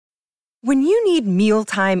When you need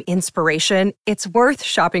mealtime inspiration, it's worth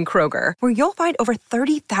shopping Kroger, where you'll find over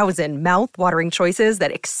 30,000 mouth-watering choices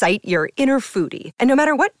that excite your inner foodie. And no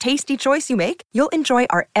matter what tasty choice you make, you'll enjoy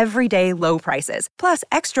our everyday low prices, plus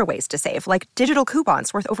extra ways to save, like digital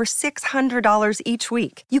coupons worth over $600 each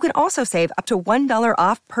week. You can also save up to $1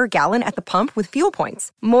 off per gallon at the pump with fuel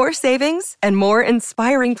points. More savings and more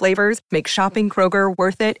inspiring flavors make shopping Kroger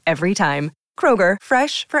worth it every time. Kroger,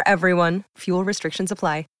 fresh for everyone. Fuel restrictions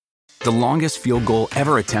apply. The longest field goal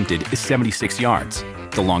ever attempted is 76 yards.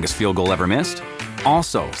 The longest field goal ever missed?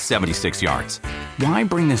 Also 76 yards. Why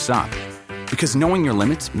bring this up? Because knowing your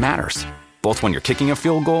limits matters, both when you're kicking a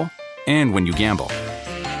field goal and when you gamble.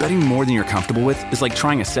 Betting more than you're comfortable with is like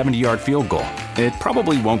trying a 70-yard field goal. It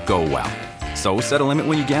probably won't go well. So set a limit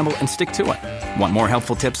when you gamble and stick to it. Want more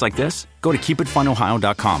helpful tips like this? Go to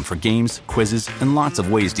keepitfunohio.com for games, quizzes, and lots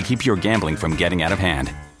of ways to keep your gambling from getting out of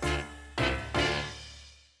hand.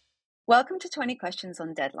 Welcome to 20 Questions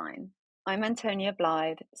on Deadline. I'm Antonia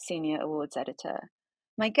Blythe, Senior Awards Editor.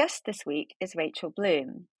 My guest this week is Rachel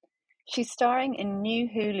Bloom. She's starring in new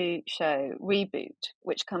Hulu show Reboot,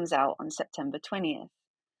 which comes out on September 20th.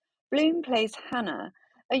 Bloom plays Hannah,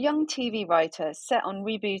 a young TV writer set on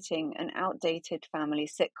rebooting an outdated family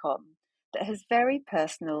sitcom that has very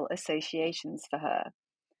personal associations for her.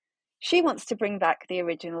 She wants to bring back the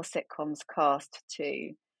original sitcom's cast too,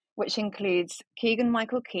 which includes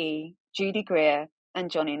Keegan-Michael Key, Judy Greer,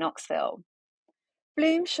 and Johnny Knoxville.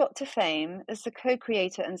 Bloom shot to fame as the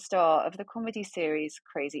co-creator and star of the comedy series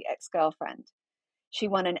Crazy Ex-Girlfriend. She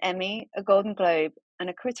won an Emmy, a Golden Globe, and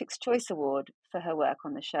a Critics' Choice Award for her work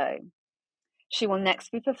on the show. She will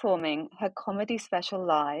next be performing her comedy special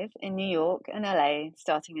live in New York and LA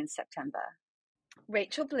starting in September.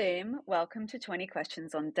 Rachel Bloom, welcome to 20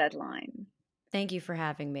 Questions on Deadline. Thank you for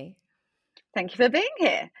having me. Thank you for being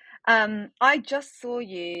here. I just saw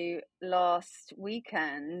you last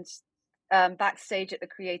weekend backstage at the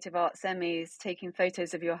Creative Arts Emmys taking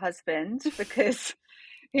photos of your husband because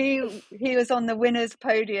he was on the winner's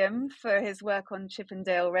podium for his work on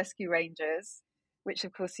Chippendale Rescue Rangers, which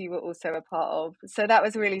of course you were also a part of. So that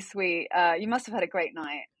was really sweet. You must have had a great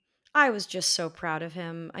night. I was just so proud of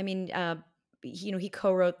him. I mean, he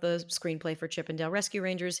co-wrote the screenplay for Chippendale Rescue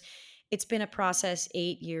Rangers. It's been a process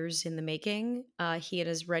 8 years in the making. He and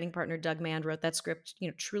his writing partner, Doug Mand, wrote that script,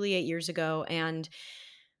 truly 8 years ago. And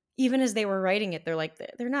even as they were writing it, they're like,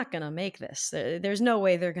 they're not going to make this. There's no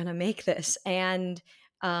way they're going to make this. And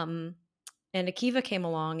Akiva came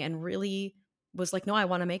along and really was like, no, I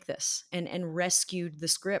want to make this, and rescued the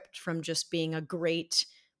script from just being a great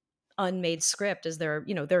unmade script, as there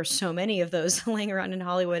are so many of those laying around in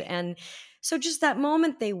Hollywood. And so just that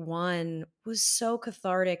moment they won was so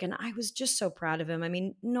cathartic, and I was just so proud of him. I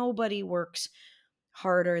mean, nobody works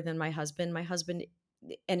harder than my husband. My husband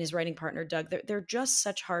and his writing partner Doug, they're just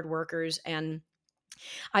such hard workers. And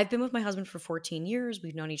I've been with my husband for 14 years.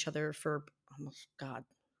 We've known each other for almost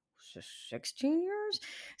 16 years,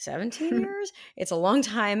 17 years. It's a long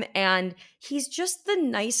time. And he's just the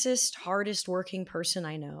nicest, hardest working person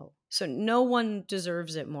I know. So no one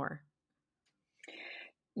deserves it more.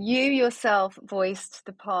 You yourself voiced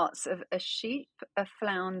the parts of a sheep, a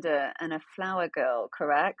flounder, and a flower girl,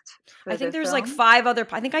 correct? I think there's like 5 other.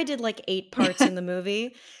 I think I did like 8 parts in the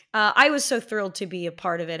movie. I was so thrilled to be a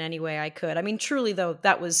part of it any way I could. I mean, truly though,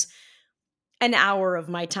 that was an hour of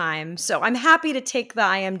my time. So I'm happy to take the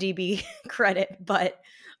IMDb credit, but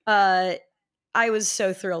I was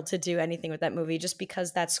so thrilled to do anything with that movie just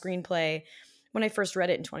because that screenplay, when I first read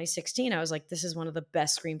it in 2016, I was like, this is one of the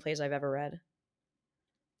best screenplays I've ever read.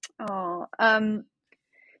 Oh, I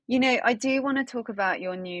do want to talk about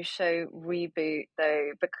your new show Reboot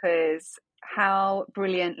though, because how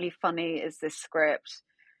brilliantly funny is this script?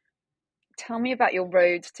 Tell me about your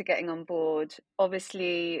road to getting on board.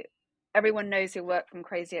 Obviously, everyone knows your work from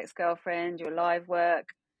Crazy Ex-Girlfriend, your live work.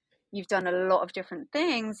 You've done a lot of different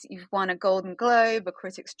things. You've won a Golden Globe, a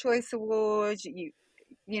Critics' Choice Award. You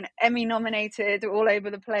Emmy nominated all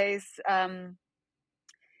over the place. And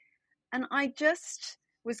I just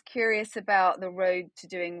was curious about the road to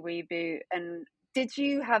doing Reboot. And did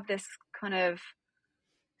you have this kind of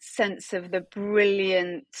sense of the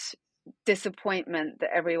brilliant disappointment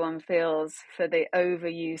that everyone feels for the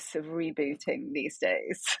overuse of rebooting these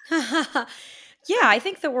days? Yeah, I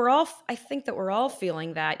think that we're all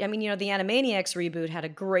feeling that. I mean, the Animaniacs reboot had a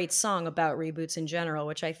great song about reboots in general,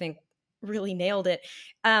 which I think really nailed it.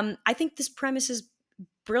 I think this premise is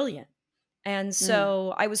brilliant. And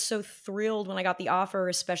so I was so thrilled when I got the offer,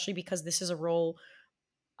 especially because this is a role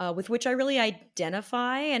with which I really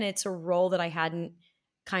identify, and it's a role that I hadn't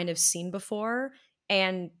kind of seen before.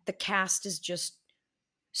 And the cast is just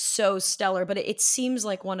so stellar, but it seems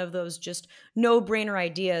like one of those just no-brainer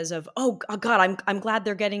ideas of, oh God, I'm glad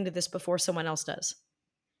they're getting to this before someone else does.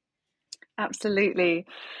 Absolutely.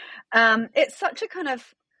 It's such a kind of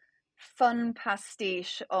fun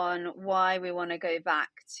pastiche on why we want to go back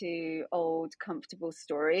to old comfortable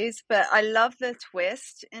stories, but I love the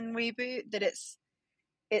twist in Reboot that it's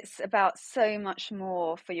about so much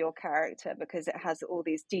more for your character because it has all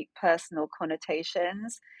these deep personal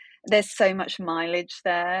connotations. There's so much mileage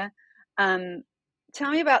there. Tell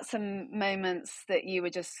me about some moments that you were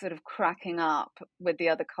just sort of cracking up with the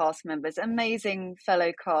other cast members. Amazing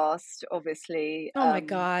fellow cast, obviously. Oh my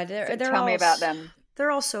God, So they're tell me all about them.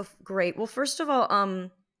 they're all so great. Well, first of all,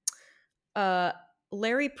 uh,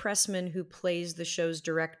 Larry Pressman, who plays the show's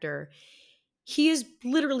director, he has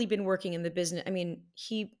literally been working in the business. I mean,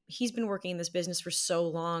 he's been working in this business for so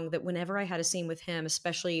long that whenever I had a scene with him,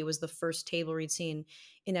 especially it was the first table read scene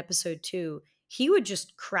in episode 2, he would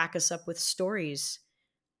just crack us up with stories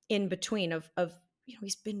in between of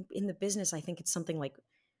he's been in the business. I think it's something like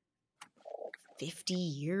 50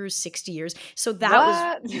 years, 60 years. So that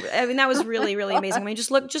was, What? I mean, that was really, really amazing. I mean,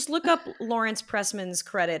 just look up Lawrence Pressman's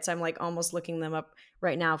credits. I'm like almost looking them up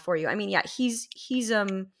right now for you. I mean, yeah, he's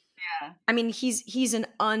Yeah. I mean, he's an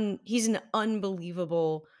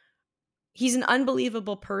unbelievable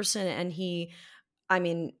person. And I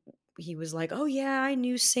mean, he was like, oh yeah, I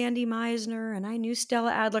knew Sandy Meisner and I knew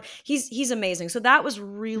Stella Adler. He's amazing. So that was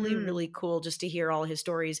really, really cool just to hear all his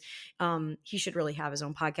stories. He should really have his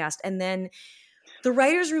own podcast. And then the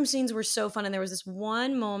writers' room scenes were so fun. And there was this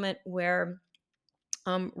one moment where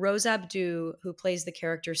Rose Abdu, who plays the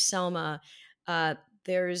character Selma,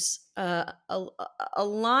 there's a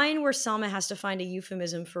line where Selma has to find a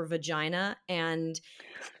euphemism for vagina,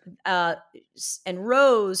 uh, and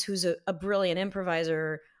Rose, who's a brilliant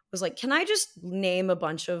improviser, was like, "Can I just name a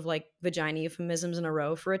bunch of like vagina euphemisms in a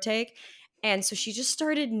row for a take?" And so she just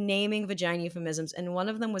started naming vagina euphemisms, and one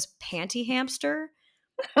of them was panty hamster,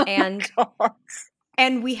 and God.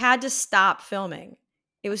 and we had to stop filming.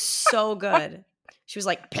 It was so good. She was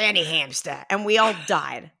like, panty hamster, and we all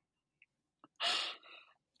died.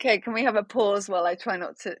 Okay, can we have a pause while I try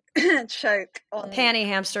not to choke on Panty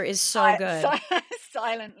hamster is so good.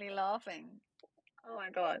 Silently laughing. Oh my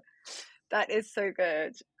God, that is so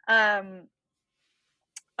good. I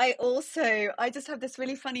just have this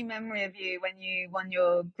really funny memory of you when you won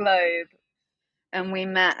your Globe, and we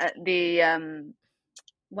met at the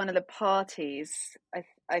one of the parties.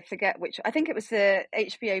 I forget which. I think it was the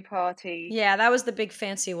HBO party. Yeah, that was the big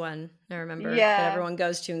fancy one. I remember that everyone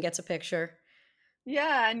goes to and gets a picture.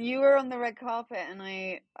 Yeah, and you were on the red carpet, and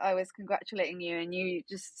I was congratulating you, and you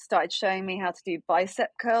just started showing me how to do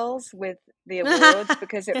bicep curls with the awards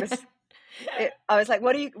because it was. I was like,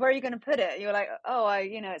 where are you going to put it? You were like, oh,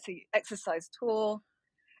 it's an exercise tool.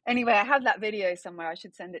 Anyway, I have that video somewhere. I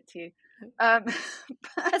should send it to you.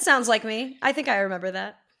 That sounds like me. I think I remember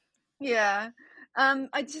that. Yeah.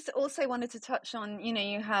 I just also wanted to touch on,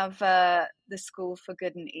 you have the School for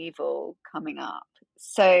Good and Evil coming up.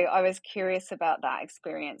 So I was curious about that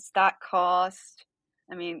experience, that cast.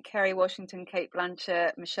 I mean, Kerry Washington, Cate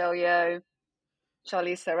Blanchett, Michelle Yeoh,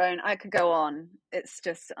 Charlize Theron. I could go on. It's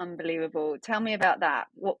just unbelievable. Tell me about that.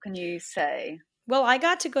 What can you say? Well, I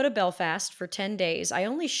got to go to Belfast for 10 days. I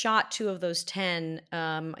only shot 2 of those 10.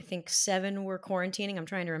 I think 7 were quarantining. I'm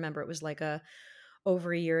trying to remember. It was like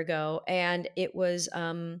over a year ago. And it was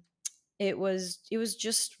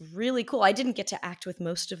just really cool. I didn't get to act with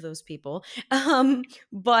most of those people.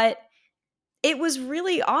 But it was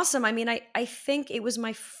really awesome. I mean, I think it was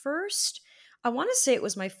my first, I want to say it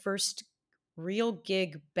was my first real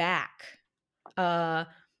gig back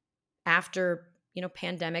after,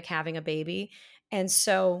 pandemic, having a baby. And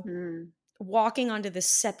so walking onto this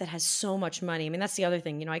set that has so much money. I mean, that's the other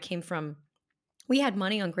thing. We had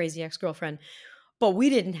money on Crazy Ex-Girlfriend, but we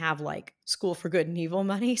didn't have like School for Good and Evil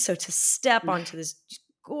money. So to step onto this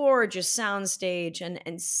gorgeous soundstage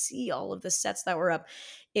and see all of the sets that were up,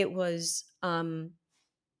 it was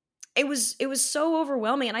so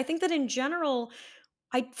overwhelming. And I think that in general,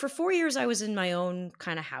 for 4 years I was in my own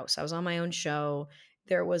kind of house. I was on my own show.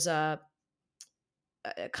 There was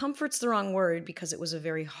comfort's the wrong word because it was a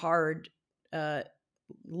very hard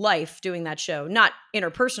life doing that show, not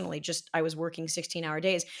interpersonally, just I was working 16-hour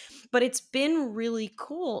days. But it's been really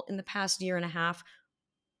cool in the past year and a half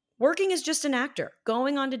working as just an actor,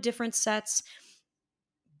 going on to different sets,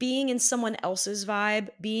 being in someone else's vibe,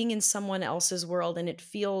 being in someone else's world. And it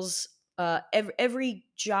feels every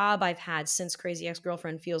job I've had since Crazy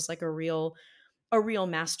Ex-Girlfriend feels like a real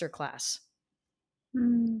masterclass.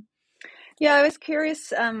 Yeah, I was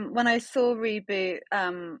curious when I saw Reboot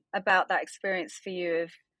about that experience for you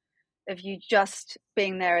of of you just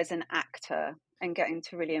being there as an actor and getting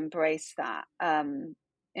to really embrace that. And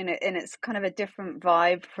it's kind of a different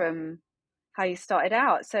vibe from how you started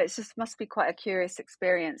out. So it just must be quite a curious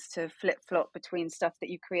experience to flip-flop between stuff that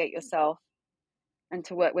you create yourself and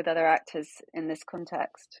to work with other actors in this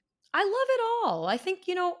context. I love it all. I think,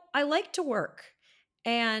 I like to work.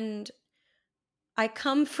 And I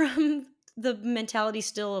come from the mentality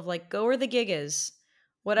still of like, go where the gig is,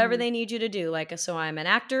 whatever Mm. they need you to do. Like, so I'm an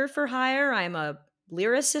actor for hire, I'm a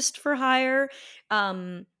lyricist for hire.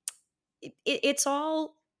 Um, it's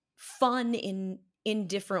all fun in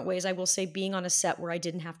different ways. I will say, being on a set where I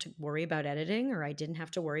didn't have to worry about editing or I didn't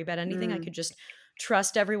have to worry about anything, I Mm. could just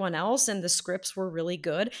trust everyone else, and the scripts were really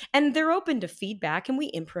good, and they're open to feedback, and we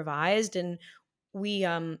improvised, and we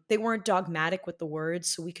they weren't dogmatic with the words,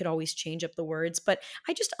 so we could always change up the words, but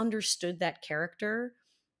I just understood that character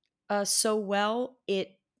so well.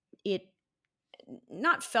 It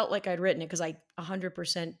not felt like I'd written it, because I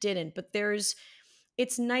 100% didn't, but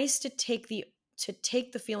it's nice to take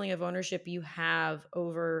the feeling of ownership you have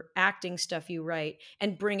over acting stuff you write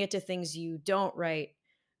and bring it to things you don't write,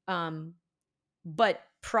 um, but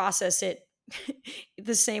process it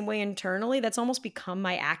the same way internally. That's almost become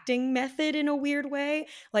my acting method in a weird way.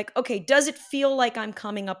 Like, okay, does it feel like I'm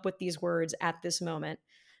coming up with these words at this moment?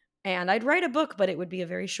 And I'd write a book, but it would be a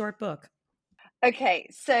very short book. Okay,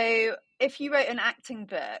 so if you wrote an acting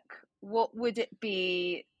book, what would it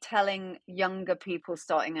be telling younger people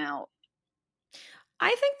starting out?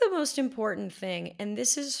 I think the most important thing, and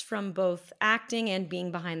this is from both acting and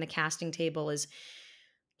being behind the casting table, is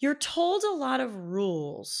you're told a lot of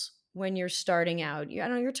rules when you're starting out. I don't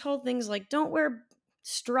know, you're told things like, don't wear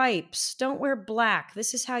stripes, don't wear black.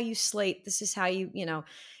 This is how you slate. This is how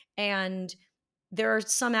and there are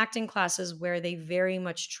some acting classes where they very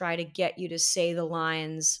much try to get you to say the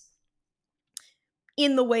lines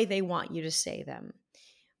in the way they want you to say them.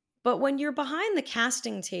 But when you're behind the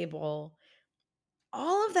casting table,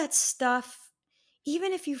 all of that stuff,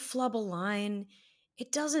 even if you flub a line,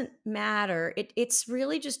 it doesn't matter. It's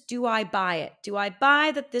really just, do I buy it? Do I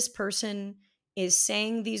buy that this person is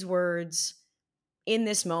saying these words in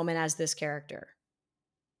this moment as this character?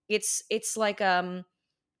 It's like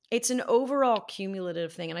it's an overall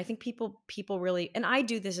cumulative thing, and I think people really, and I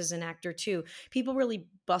do this as an actor too, people really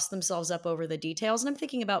bust themselves up over the details, and I'm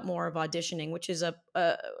thinking about more of auditioning, which is an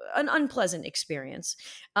unpleasant experience.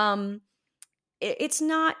 It's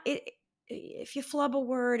not if you flub a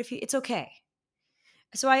word, if you it's okay.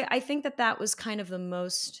 So I think that was kind of the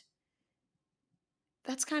most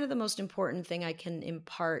that's kind of the most important thing I can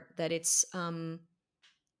impart, that it's a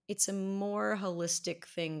more holistic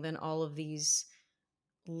thing than all of these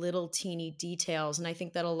little teeny details. And I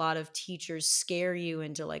think that a lot of teachers scare you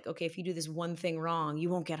into like, okay, if you do this one thing wrong, you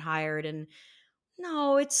won't get hired. And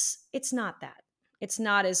no, it's not that. It's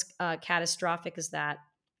not as catastrophic as that.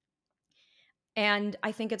 And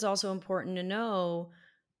I think it's also important to know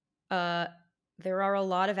uh, there are a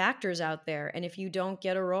lot of actors out there. And if you don't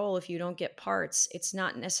get a role, if you don't get parts, it's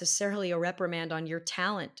not necessarily a reprimand on your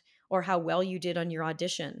talent or how well you did on your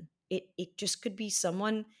audition. It just could be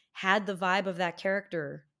someone had the vibe of that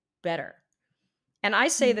character better. And I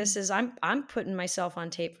say this Mm. as I'm putting myself on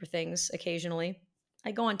tape for things occasionally.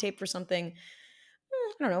 I go on tape for something,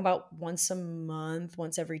 I don't know, about once a month,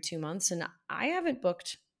 once every 2 months, and I haven't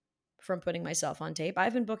booked from putting myself on tape.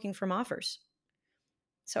 I've been booking from offers.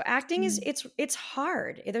 So acting is Mm. it's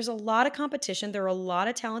hard. There's a lot of competition. There are a lot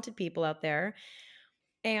of talented people out there,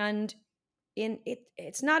 and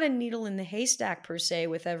it's not a needle in the haystack per se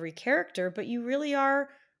with every character, but you really are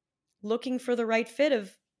looking for the right fit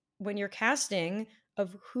of when you're casting,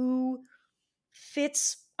 of who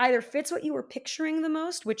either fits what you were picturing the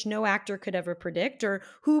most, which no actor could ever predict, or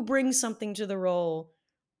who brings something to the role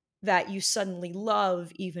that you suddenly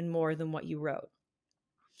love even more than what you wrote.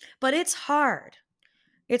 But it's hard.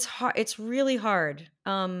 It's hard. It's really hard.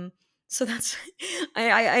 So that's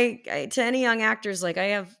I to any young actors, like I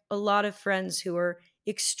have a lot of friends who are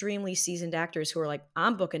extremely seasoned actors who are like,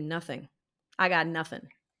 I'm booking nothing. I got nothing.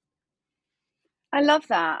 I love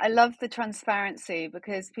that. I love the transparency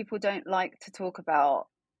because people don't like to talk about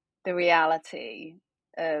the reality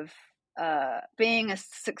of being a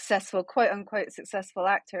successful, quote unquote, successful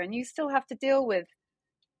actor, and you still have to deal with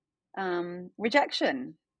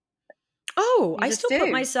rejection. Oh, You I just still put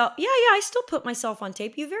do. myself, yeah, I still put myself on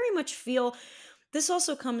tape. You very much feel, this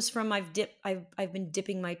also comes from, I've been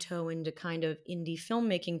dipping my toe into kind of indie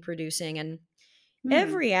filmmaking producing, and Hmm.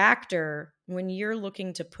 every actor, when you're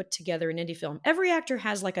looking to put together an indie film, every actor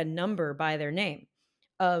has like a number by their name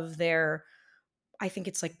of their, I think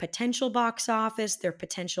it's like potential box office, their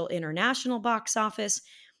potential international box office.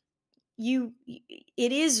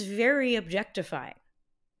 it is very objectifying.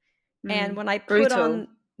 And when I put Brutal. on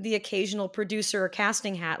the occasional producer or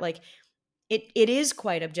casting hat, like it is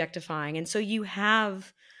quite objectifying. And so you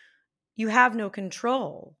have no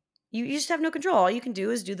control. You just have no control. All you can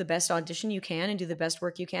do is do the best audition you can and do the best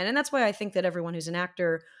work you can. And that's why I think that everyone who's an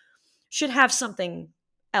actor should have something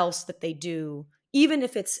else that they do, even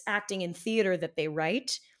if it's acting in theater that they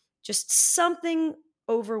write, just something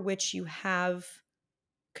over which you have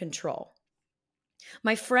control.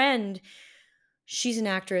 My friend, she's an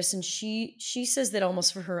actress, and she says that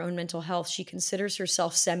almost for her own mental health, she considers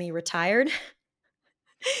herself semi-retired.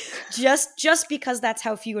 just because that's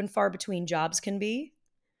how few and far between jobs can be.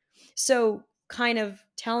 So kind of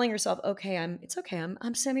telling herself, okay,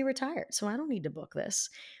 I'm semi-retired, so I don't need to book this.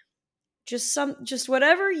 Just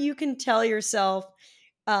whatever you can tell yourself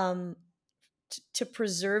um to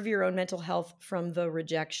preserve your own mental health from the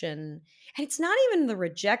rejection. And it's not even the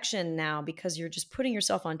rejection now, because you're just putting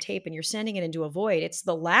yourself on tape and you're sending it into a void. It's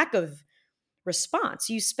the lack of response.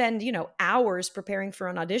 You spend, hours preparing for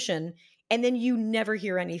an audition, and then you never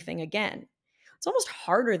hear anything again. It's almost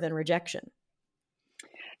harder than rejection.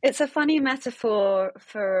 It's a funny metaphor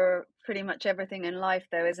for pretty much everything in life,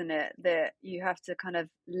 though, isn't it? That you have to kind of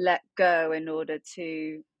let go in order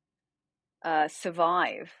to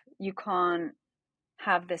survive. You can't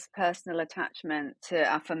have this personal attachment to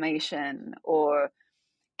affirmation or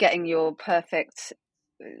getting your perfect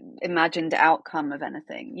imagined outcome of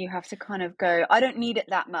anything. You have to kind of go, I don't need it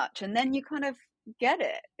that much. And then you kind of get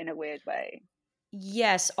it in a weird way.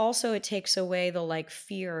 Yes. Also, it takes away the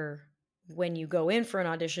fear when you go in for an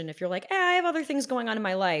audition. If you're like, I have other things going on in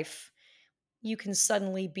my life, you can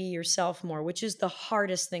suddenly be yourself more, which is the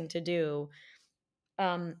hardest thing to do.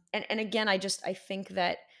 And again, I think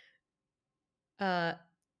that,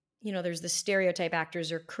 there's the stereotype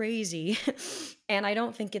actors are crazy. And I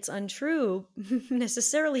don't think it's untrue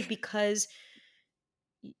necessarily, because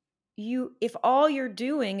if all you're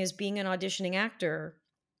doing is being an auditioning actor,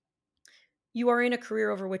 you are in a career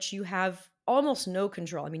over which you have almost no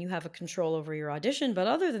control. I mean, you have a control over your audition, but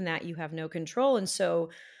other than that, you have no control. And so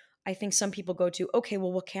I think some people go to, okay,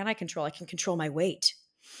 well, what can I control? I can control my weight.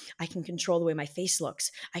 I can control the way my face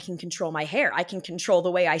looks. I can control my hair. I can control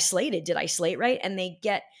the way I slated. Did I slate right? And they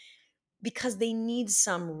get, because they need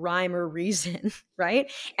some rhyme or reason,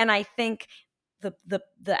 right? And I think the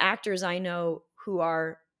actors I know who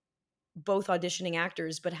are both auditioning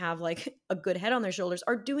actors but have a good head on their shoulders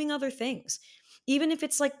are doing other things. Even if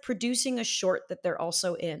it's producing a short that they're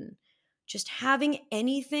also in, just having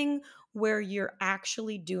anything where you're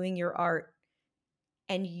actually doing your art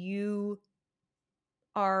and you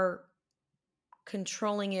are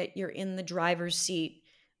controlling it, you're in the driver's seat,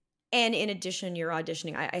 and in addition, you're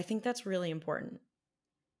auditioning. I think that's really important.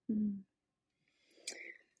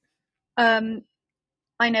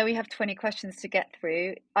 I know we have 20 questions to get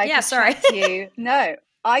through. I Yeah, could sorry. chat to you. No,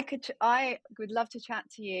 I would love to chat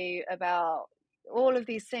to you about all of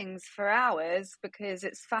these things for hours, because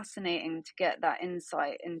it's fascinating to get that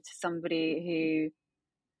insight into somebody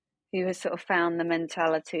who has sort of found the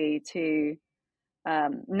mentality to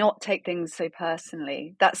not take things so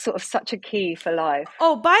personally. That's sort of such a key for life.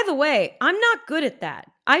 Oh, by the way, I'm not good at that.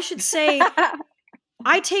 I should say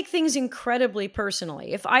I take things incredibly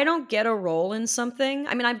personally. If I don't get a role in something,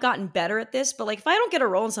 I mean, I've gotten better at this, but if I don't get a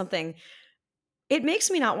role in something, it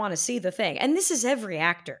makes me not want to see the thing. And this is every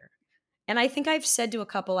actor. And I think I've said to a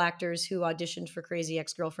couple actors who auditioned for Crazy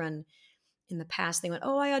Ex-Girlfriend in the past, they went,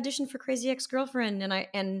 "Oh, I auditioned for Crazy Ex-Girlfriend."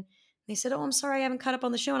 And they said, "Oh, I'm sorry, I haven't caught up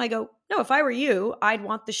on the show." And I go, "No, if I were you, I'd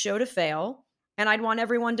want the show to fail, and I'd want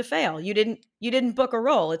everyone to fail. You didn't book a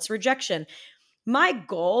role. It's rejection." My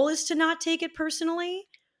goal is to not take it personally,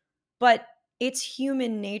 but it's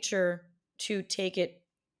human nature to take it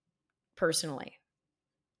personally.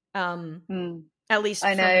 At least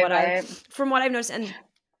I from know, what right? from what I've noticed. And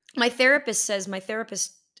my therapist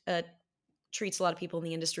treats a lot of people in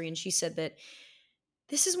the industry, and she said that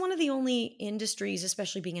this is one of the only industries,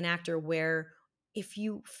 especially being an actor, where if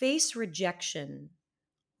you face rejection,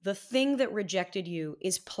 the thing that rejected you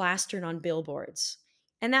is plastered on billboards.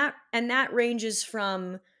 And that ranges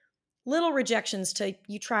from little rejections to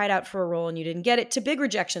you tried out for a role and you didn't get it, to big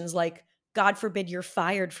rejections like, God forbid, you're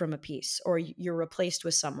fired from a piece or you're replaced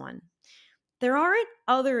with someone. There aren't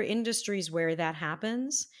other industries where that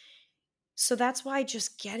happens. So that's why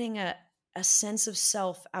just getting a sense of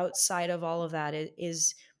self outside of all of that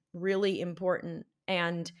is really important.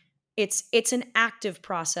 And it's an active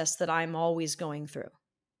process that I'm always going through.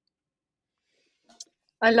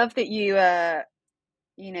 I love that you have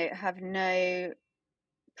no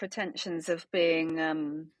pretensions of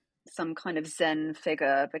being some kind of Zen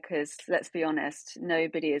figure, because let's be honest,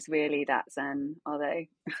 nobody is really that Zen, are they?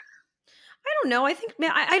 I don't know. I think,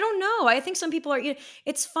 man, I don't know. I think some people are,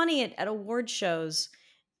 it's funny at award shows.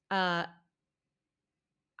 Uh,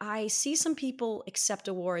 I see some people accept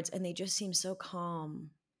awards and they just seem so calm.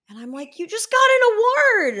 And I'm like, you just got an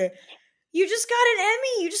award. You just got an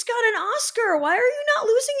Emmy. You just got an Oscar. Why are you not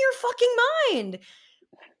losing your fucking mind?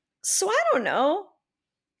 So I don't know.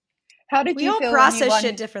 How did We you all feel when you process won?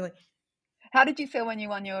 shit differently. How did you feel when you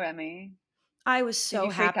won your Emmy? I was Did so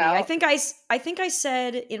you freak happy. I out? think I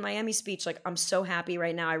said in my Emmy speech, like, I'm so happy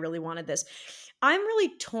right now. I really wanted this. I'm really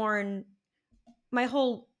torn. My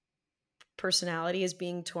whole personality is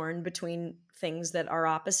being torn between things that are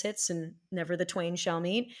opposites and never the twain shall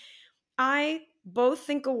meet. I both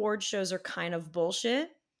think award shows are kind of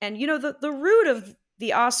bullshit. And the root of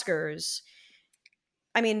the Oscars,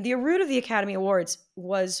 I mean, the root of the Academy Awards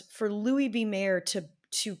was for Louis B. Mayer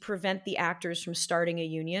to prevent the actors from starting a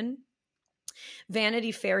union.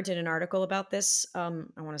 Vanity Fair did an article about this. I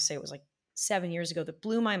want to say it was like 7 years ago, that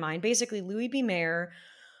blew my mind. Basically, Louis B. Mayer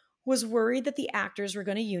was worried that the actors were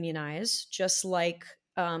going to unionize, just like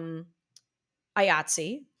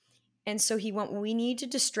IATSE. And so he went, we need to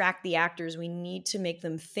distract the actors. We need to make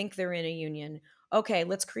them think they're in a union. Okay,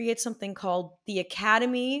 let's create something called the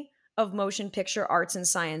Academy of Motion Picture Arts and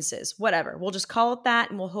Sciences. Whatever. We'll just call it that,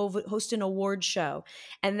 and we'll host an award show.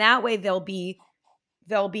 And that way they'll be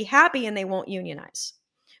happy and they won't unionize.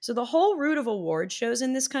 So the whole root of award shows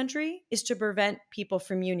in this country is to prevent people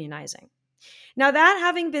from unionizing. Now, that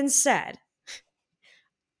having been said,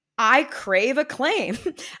 I crave acclaim.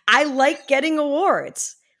 I like getting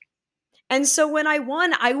awards. And so when I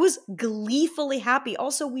won, I was gleefully happy.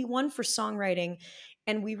 Also, we won for songwriting,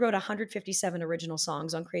 and we wrote 157 original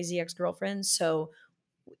songs on Crazy Ex-Girlfriend. So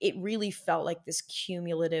it really felt like this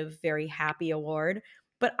cumulative, very happy award.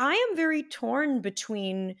 But I am very torn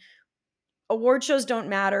between award shows don't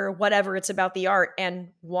matter, whatever, it's about the art,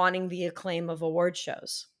 and wanting the acclaim of award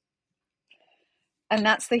shows. And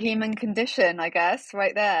that's the human condition, I guess,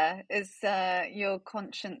 right there, is your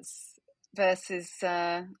conscience versus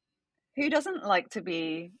who doesn't like to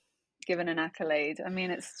be given an accolade? I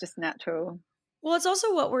mean, it's just natural. Well, it's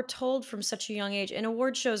also what we're told from such a young age. And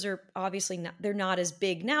award shows are obviously not, they're not as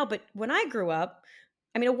big now. But when I grew up,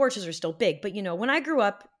 I mean, award shows are still big. But, when I grew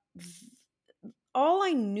up, all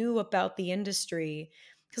I knew about the industry,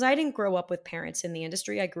 because I didn't grow up with parents in the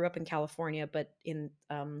industry. I grew up in California, but in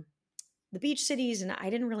the beach cities. And I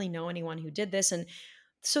didn't really know anyone who did this. And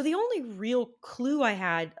so the only real clue I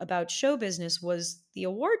had about show business was the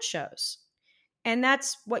award shows. And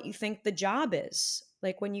that's what you think the job is.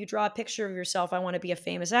 Like when you draw a picture of yourself, I want to be a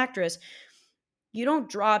famous actress. You don't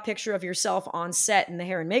draw a picture of yourself on set in the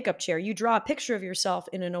hair and makeup chair. You draw a picture of yourself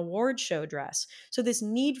in an award show dress. So this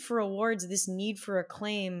need for awards, this need for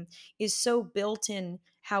acclaim is so built in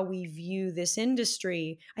how we view this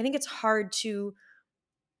industry. I think it's hard to,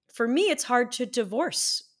 for me, it's hard to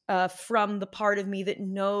divorce from the part of me that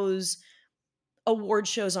knows award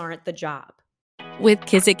shows aren't the job. With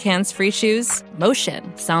Kizik hands-free shoes,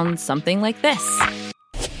 motion sounds something like this.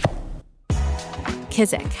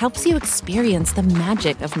 Kizik helps you experience the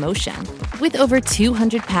magic of motion. With over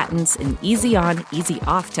 200 patents and easy-on,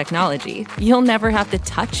 easy-off technology, you'll never have to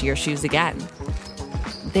touch your shoes again.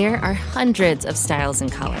 There are hundreds of styles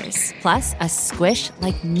and colors, plus a squish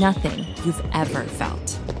like nothing you've ever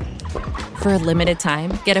felt. For a limited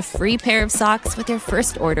time, get a free pair of socks with your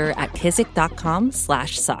first order at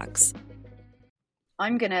kizik.com/socks.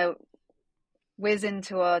 I'm going to whiz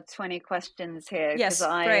into our 20 questions here. Yes,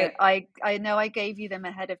 because great. I know I gave you them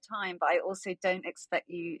ahead of time, but I also don't expect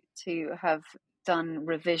you to have done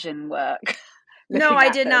revision work. No, I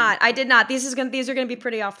did not. I did not. These are going to be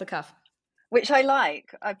pretty off the cuff. Which I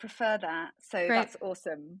like. I prefer that. So Great. That's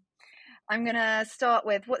awesome. I'm going to start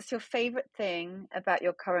with, what's your favorite thing about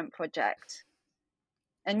your current project?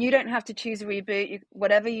 And you don't have to choose a reboot,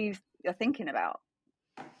 whatever you're thinking about.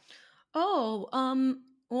 Oh,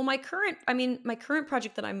 well, my current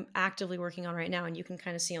project that I'm actively working on right now, and you can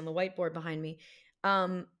kind of see on the whiteboard behind me,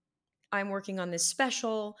 I'm working on this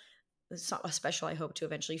special. It's not a special I hope to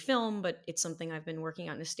eventually film, but it's something I've been working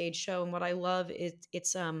on in a stage show. And what I love is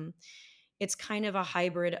it's kind of a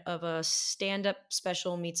hybrid of a stand-up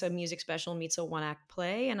special meets a music special meets a one-act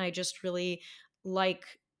play. And I just really like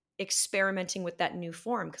experimenting with that new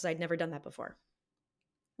form because I'd never done that before.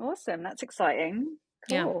 Awesome. That's exciting.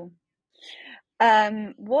 Cool.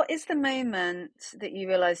 Yeah. What is the moment that you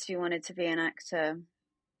realized you wanted to be an actor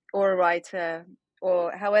or a writer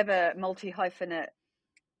or however multi-hyphenate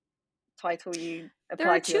title you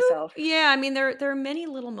apply to yourself? Yeah, I mean, there are many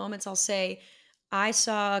little moments. I'll say I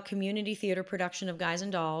saw a community theater production of Guys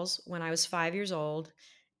and Dolls when I was 5 years old,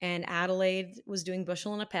 and Adelaide was doing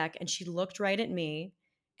Bushel and a Peck, and she looked right at me,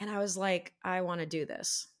 and I was like, I want to do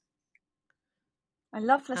this. I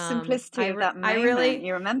love the simplicity of that I moment. really,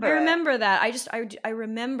 You remember I it. remember that. I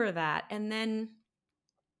remember that, and then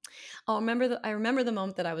I remember the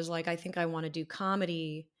moment that I was like, I think I want to do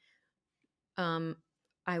comedy.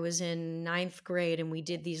 I was in ninth grade, and we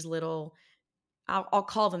did these little. I'll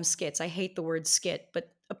call them skits. I hate the word skit,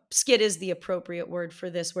 but a skit is the appropriate word for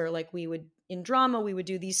this, where like we would in drama, we would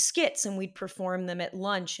do these skits and we'd perform them at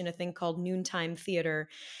lunch in a thing called noontime theater.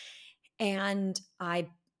 And I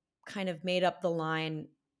kind of made up the line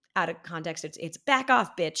out of context. It's back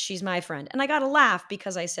off, bitch. She's my friend. And I got a laugh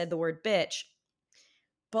because I said the word bitch.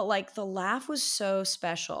 But like the laugh was so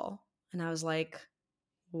special. And I was like,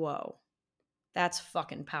 whoa, that's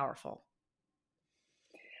fucking powerful.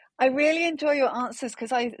 I really enjoy your answers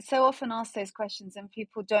because I so often ask those questions and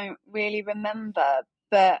people don't really remember.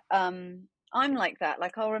 But I'm like that.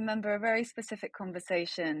 Like I'll remember a very specific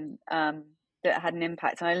conversation that had an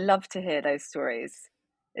impact, and I love to hear those stories.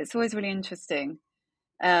 It's always really interesting.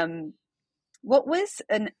 What was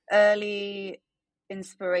an early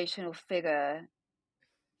inspirational figure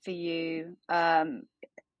for you?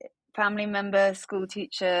 Family member, school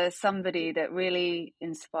teacher, somebody that really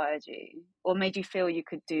inspired you or made you feel you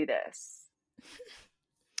could do this?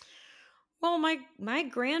 Well, my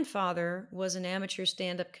grandfather was an amateur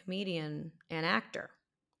stand-up comedian and actor.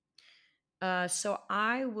 So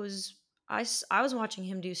I was watching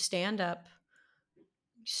him do stand-up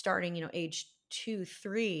starting, age 2,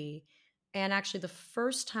 3, and actually the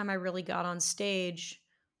first time I really got on stage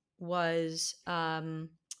was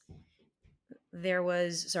there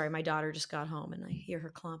was sorry, my daughter just got home and I hear her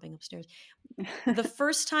clomping upstairs. The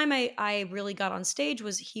first time I really got on stage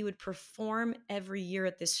was he would perform every year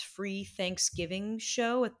at this free Thanksgiving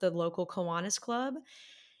show at the local Kiwanis Club.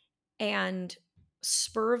 And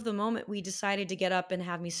spur of the moment, we decided to get up and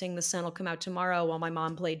have me sing The Sun Will Come Out Tomorrow while my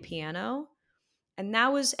mom played piano. And then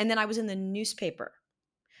I was in the newspaper.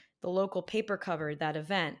 The local paper covered that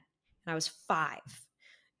event. And I was 5.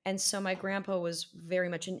 And so my grandpa was very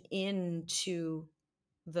much into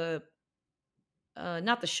the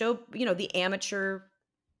not the show, the amateur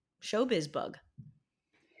showbiz bug.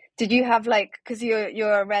 Did you have because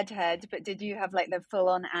you're a redhead, but did you have the full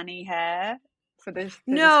on Annie hair for this?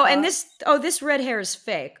 No, and this this red hair is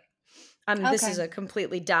fake. This is a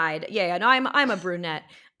completely dyed. Yeah, no, I'm a brunette.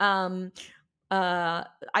 I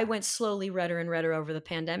went slowly redder and redder over the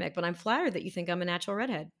pandemic, but I'm flattered that you think I'm a natural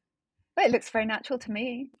redhead. Well, it looks very natural to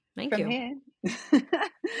me. Thank you. Here.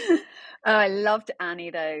 I loved Annie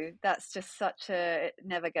though. That's just it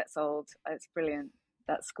never gets old. It's brilliant.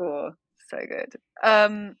 That score, so good.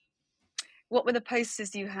 What were the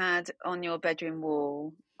posters you had on your bedroom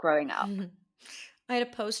wall growing up? I had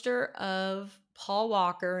a poster of Paul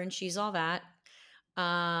Walker and She's All That.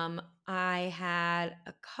 I had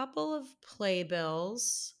a couple of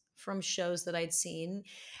playbills from shows that I'd seen.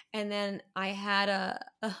 And then I had a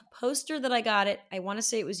poster that I got I want to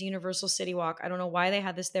say it was Universal City Walk. I don't know why they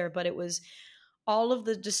had this there, but it was all of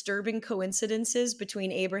the disturbing coincidences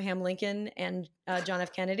between Abraham Lincoln and John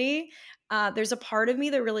F. Kennedy. There's a part of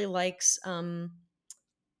me that really likes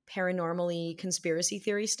paranormally conspiracy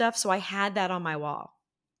theory stuff. So I had that on my wall.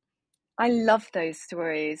 I love those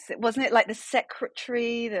stories. Wasn't it like the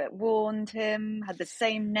secretary that warned him had the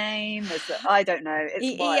same name as I don't know.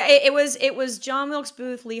 It's wild. Yeah, it was John Wilkes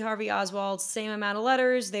Booth, Lee Harvey Oswald, same amount of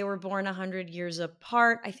letters. They were born 100 years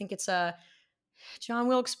apart. I think it's John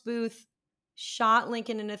Wilkes Booth shot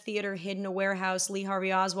Lincoln in a theater, hid in a warehouse. Lee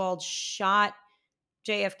Harvey Oswald shot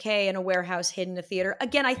JFK in a warehouse, hid in a theater.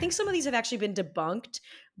 Again, I think some of these have actually been debunked,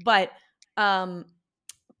 but I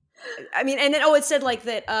mean, and then it said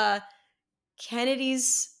that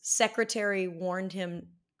Kennedy's secretary warned him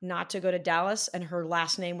not to go to Dallas, and her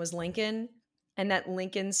last name was Lincoln, and that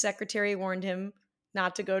Lincoln's secretary warned him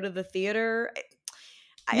not to go to the theater.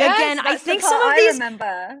 Yes, again, I think some of these.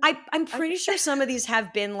 Remember. I'm pretty sure some of these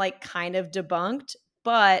have been kind of debunked,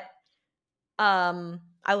 but I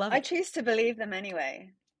love it. I choose to believe them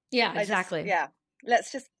anyway. Yeah, exactly.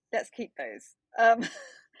 Let's keep those.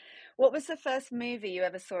 What was the first movie you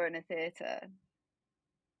ever saw in a theater?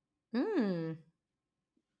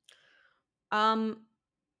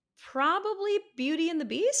 Probably Beauty and the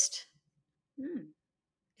Beast.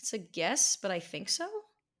 It's a guess, but I think so.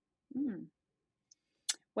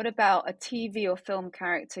 What about a TV or film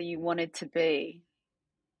character you wanted to be?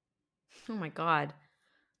 Oh my God.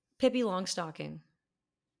 Pippi Longstocking.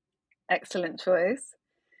 Excellent choice.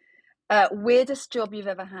 Weirdest job you've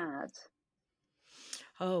ever had?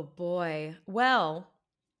 Oh boy. Well,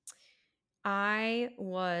 I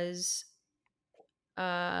was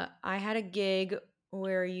I had a gig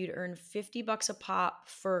where you'd earn $50 a pop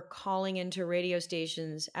for calling into radio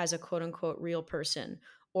stations as a quote unquote real person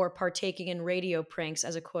or partaking in radio pranks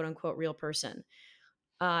as a quote unquote real person.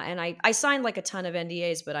 And I signed like a ton of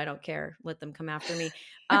NDAs, but I don't care. Let them come after me.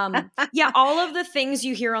 Yeah, all of the things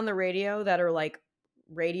you hear on the radio that are like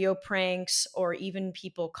radio pranks or even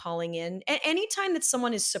people calling in. Anytime that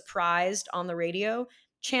someone is surprised on the radio,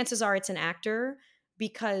 chances are it's an actor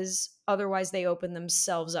because otherwise they open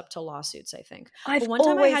themselves up to lawsuits, I think. I've But one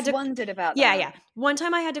time I had always to, wondered about yeah, that. yeah. One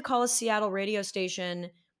time I had to call a Seattle radio station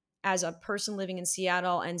as a person living in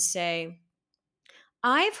Seattle and say,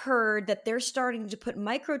 I've heard that they're starting to put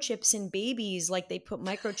microchips in babies like they put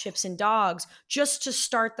microchips in dogs just to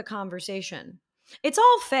start the conversation. It's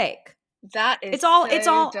all fake. That is It's all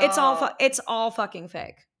so dark. it's all fucking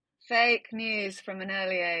fake. Fake news from an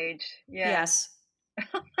early age. Yeah. Yes.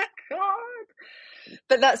 Oh my God.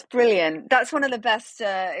 But that's brilliant. That's one of the best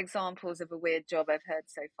examples of a weird job I've heard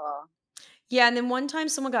so far. Yeah, and then one time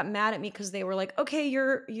someone got mad at me because they were like, "Okay,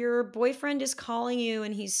 your boyfriend is calling you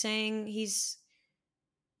and he's saying he's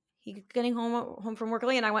getting home from work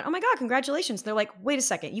early," and I went, "Oh my god, congratulations!" They're like, "Wait a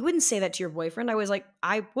second, you wouldn't say that to your boyfriend." I was like,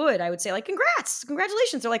 "I would say like, congrats,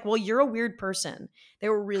 congratulations." They're like, "Well, you're a weird person." They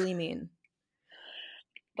were really mean.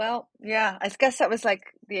 Well, yeah, I guess that was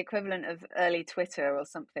like the equivalent of early Twitter or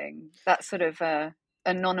something. That sort of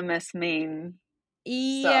anonymous meme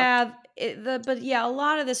stuff. Yeah, but yeah, a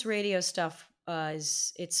lot of this radio stuff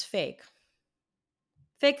it's fake,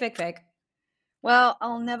 fake. Well,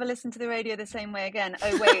 I'll never listen to the radio the same way again.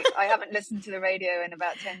 Oh, wait, I haven't listened to the radio in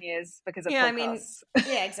about 10 years because of Yeah, I mean, podcasts.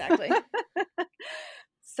 yeah, exactly.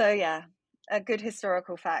 So, yeah, a good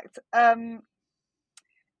historical fact.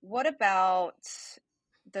 What about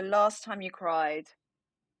the last time you cried?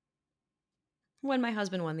 When my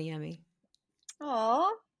husband won the Emmy.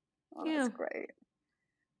 Oh, Yeah. that's great.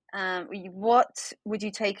 What would you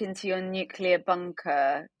take into your nuclear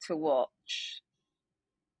bunker to watch?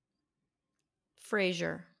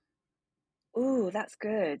 Frasier. Ooh, that's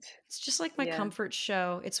good. It's just like my Yeah. comfort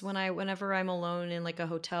show. It's whenever I'm alone in like a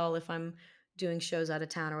hotel, if I'm doing shows out of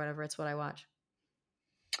town or whatever, it's what I watch.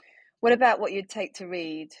 What about what you'd take to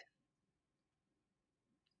read?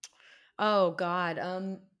 Oh God. I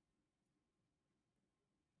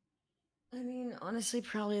mean, honestly,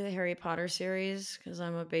 probably the Harry Potter series because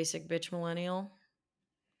I'm a basic bitch millennial.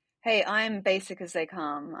 Hey, I'm basic as they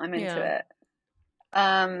come. I'm into Yeah.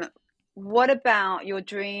 it. What about your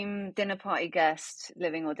dream dinner party guest,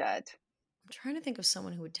 living or dead? I'm trying to think of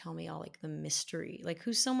someone who would tell me all like the mystery. Like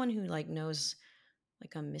who's someone who like knows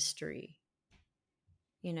like a mystery,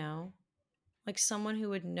 you know? Like someone who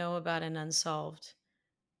would know about an unsolved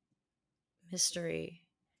mystery.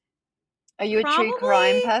 Are you a true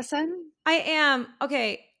crime Probably person? I am.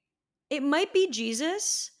 Okay. It might be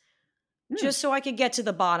Jesus, just so I could get to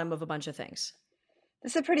the bottom of a bunch of things.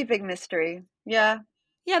 It's a pretty big mystery. Yeah.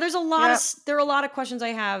 Yeah, there are a lot of questions I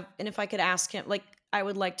have, and if I could ask him, like I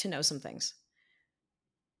would like to know some things.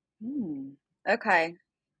 Okay.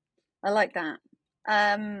 I like that.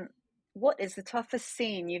 What is the toughest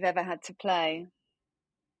scene you've ever had to play?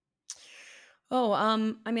 Oh,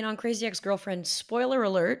 I mean, on Crazy Ex-Girlfriend, spoiler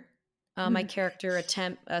alert, my character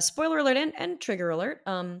spoiler alert and trigger alert,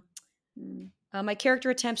 my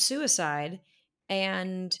character attempts suicide,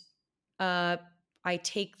 and I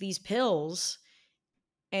take these pills,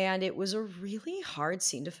 and it was a really hard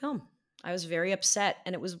scene to film. I was very upset,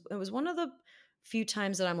 and it was one of the few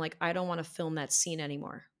times that I'm like, I don't want to film that scene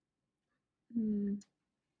anymore.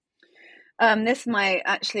 This might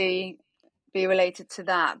actually be related to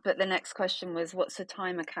that, but the next question was, what's the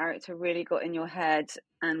time a character really got in your head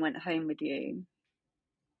and went home with you?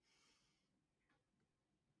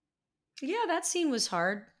 Yeah, that scene was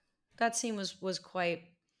hard. That scene was quite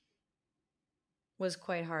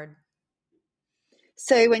hard.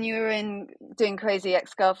 So when you were doing Crazy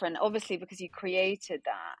Ex-Girlfriend, obviously because you created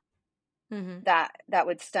that, that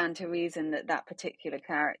would stand to reason that particular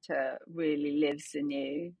character really lives in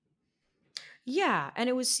you. Yeah, and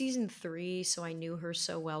it was season 3, so I knew her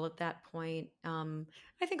so well at that point. I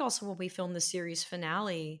think also when we filmed the series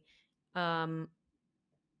finale, the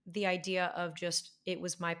idea of just it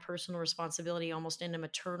was my personal responsibility, almost in a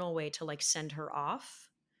maternal way, to like send her off.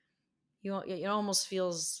 It almost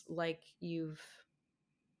feels like you're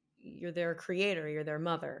their creator, you're their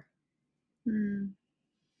mother.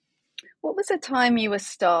 What was the time you were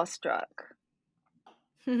starstruck?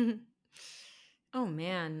 Oh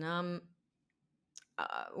man,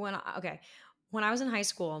 when I was in high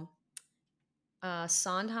school,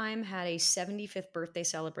 Sondheim had a 75th birthday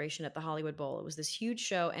celebration at the Hollywood Bowl. It was this huge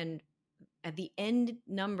show, and at the end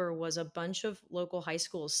number was a bunch of local high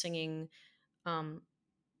schools singing um,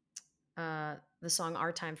 the song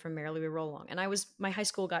 "Our Time" from "Merrily We Roll Along." And my high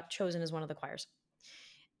school got chosen as one of the choirs,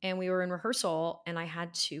 and we were in rehearsal, and I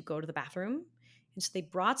had to go to the bathroom, and so they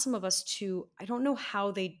brought some of us to. I don't know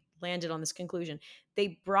how they landed on this conclusion.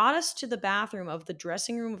 They brought us to the bathroom of the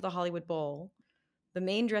dressing room of the Hollywood Bowl, the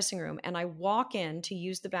main dressing room, and I walk in to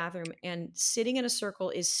use the bathroom, and sitting in a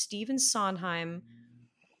circle is Stephen Sondheim,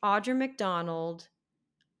 Audra McDonald,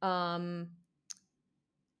 um,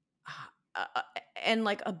 and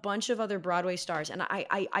like a bunch of other Broadway stars, and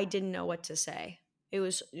I didn't know what to say. It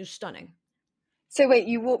was stunning. So wait,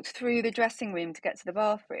 you walked through the dressing room to get to the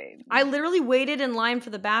bathroom? I literally waited in line for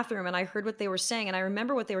the bathroom, and I heard what they were saying, and I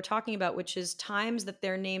remember what they were talking about, which is times that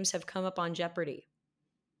their names have come up on Jeopardy.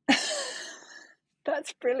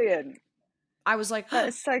 That's brilliant. I was like, that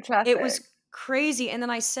is so classic. It was crazy. And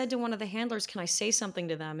then I said to one of the handlers, can I say something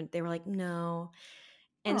to them? And they were like, no.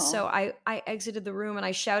 And so I exited the room and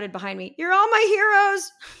I shouted behind me, "You're all my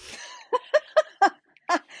heroes."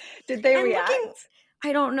 Did they react?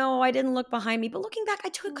 I don't know. I didn't look behind me, but looking back, I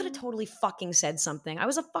could have totally fucking said something. I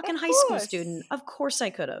was a fucking high school student. Of course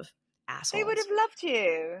I could have. Assholes. They would have loved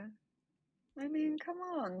you. I mean, come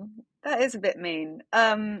on. That is a bit mean.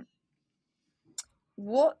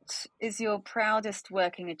 What is your proudest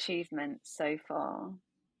working achievement so far?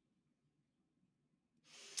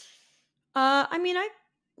 I mean, I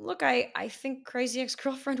think Crazy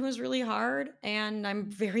Ex-Girlfriend was really hard, and I'm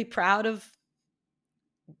very proud of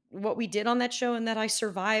what we did on that show and that I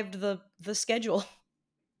survived the schedule.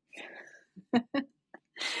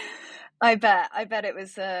 I bet it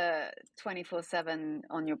was 24/7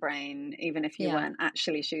 on your brain, even if you weren't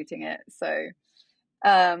actually shooting it. So,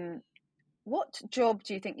 what job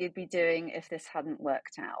do you think you'd be doing if this hadn't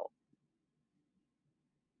worked out?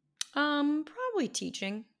 Probably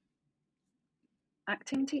teaching.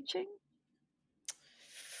 Acting teaching?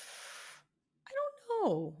 I don't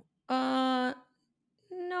know.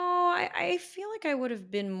 No, I feel like I would have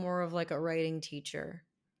been more of like a writing teacher.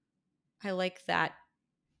 I like that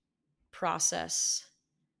process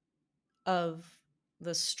of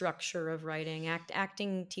the structure of writing.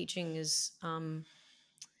 Acting teaching is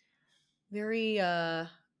very I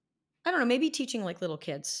don't know, maybe teaching like little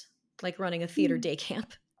kids, like running a theater day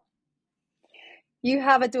camp. You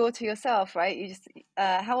have a daughter yourself, right? You just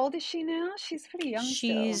how old is she now? She's pretty young.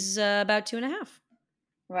 She's about 2.5.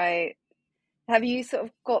 Right. Have you sort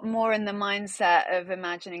of got more in the mindset of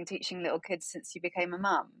imagining teaching little kids since you became a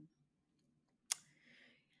mum?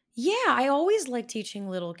 Yeah, I always liked teaching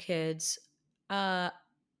little kids. But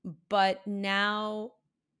now,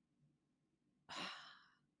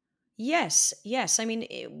 yes. I mean,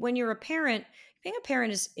 when you're a parent, being a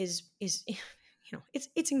parent is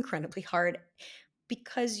it's incredibly hard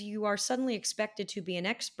because you are suddenly expected to be an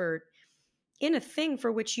expert in a thing for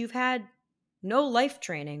which you've had no life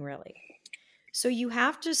training, really. So you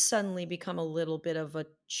have to suddenly become a little bit of a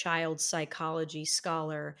child psychology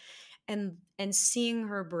scholar, and seeing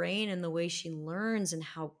her brain and the way she learns and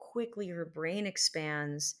how quickly her brain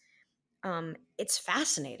expands, it's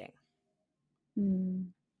fascinating. Who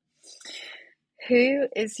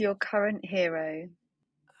is your current hero?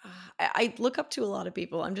 I look up to a lot of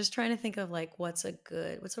people. I'm just trying to think of like what's a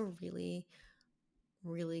really,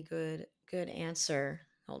 really good answer.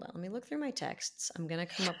 Hold on, let me look through my texts. I'm gonna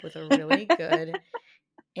come up with a really good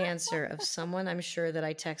answer of someone I'm sure that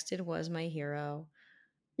I texted was my hero.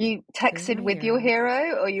 You texted with your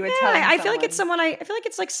hero, or you were telling? I feel like it's someone I feel like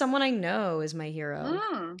it's like someone I know is my hero.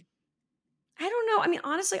 I don't know. I mean,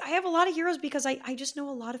 honestly, I have a lot of heroes because I just know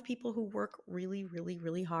a lot of people who work really, really,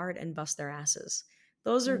 really hard and bust their asses.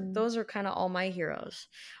 Those are kind of all my heroes.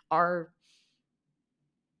 Are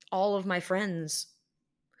all of my friends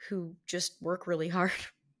who just work really hard.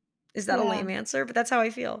 Is that a lame answer? But that's how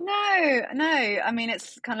I feel. No. I mean,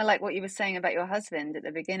 it's kind of like what you were saying about your husband at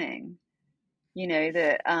the beginning. You know,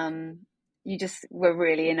 that you just were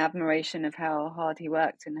really in admiration of how hard he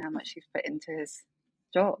worked and how much he's put into his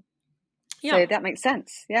job. Yeah. So that makes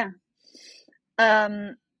sense. Yeah.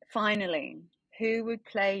 Finally, who would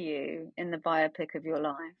play you in the biopic of your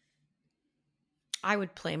life? I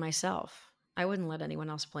would play myself. I wouldn't let anyone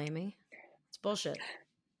else play me. It's bullshit.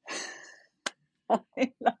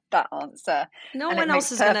 I love that answer. No one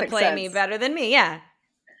else is going to play me better than me. Yeah.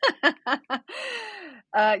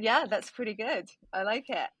 Yeah, that's pretty good. I like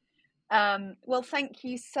it. Well, thank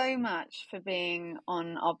you so much for being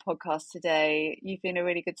on our podcast today. You've been a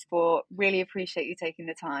really good sport. Really appreciate you taking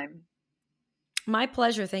the time. My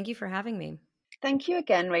pleasure. Thank you for having me. Thank you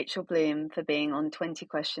again, Rachel Bloom, for being on 20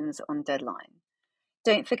 Questions on Deadline.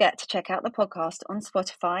 Don't forget to check out the podcast on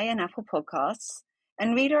Spotify and Apple Podcasts,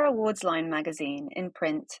 and read our awards line magazine in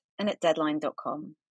print and at deadline.com.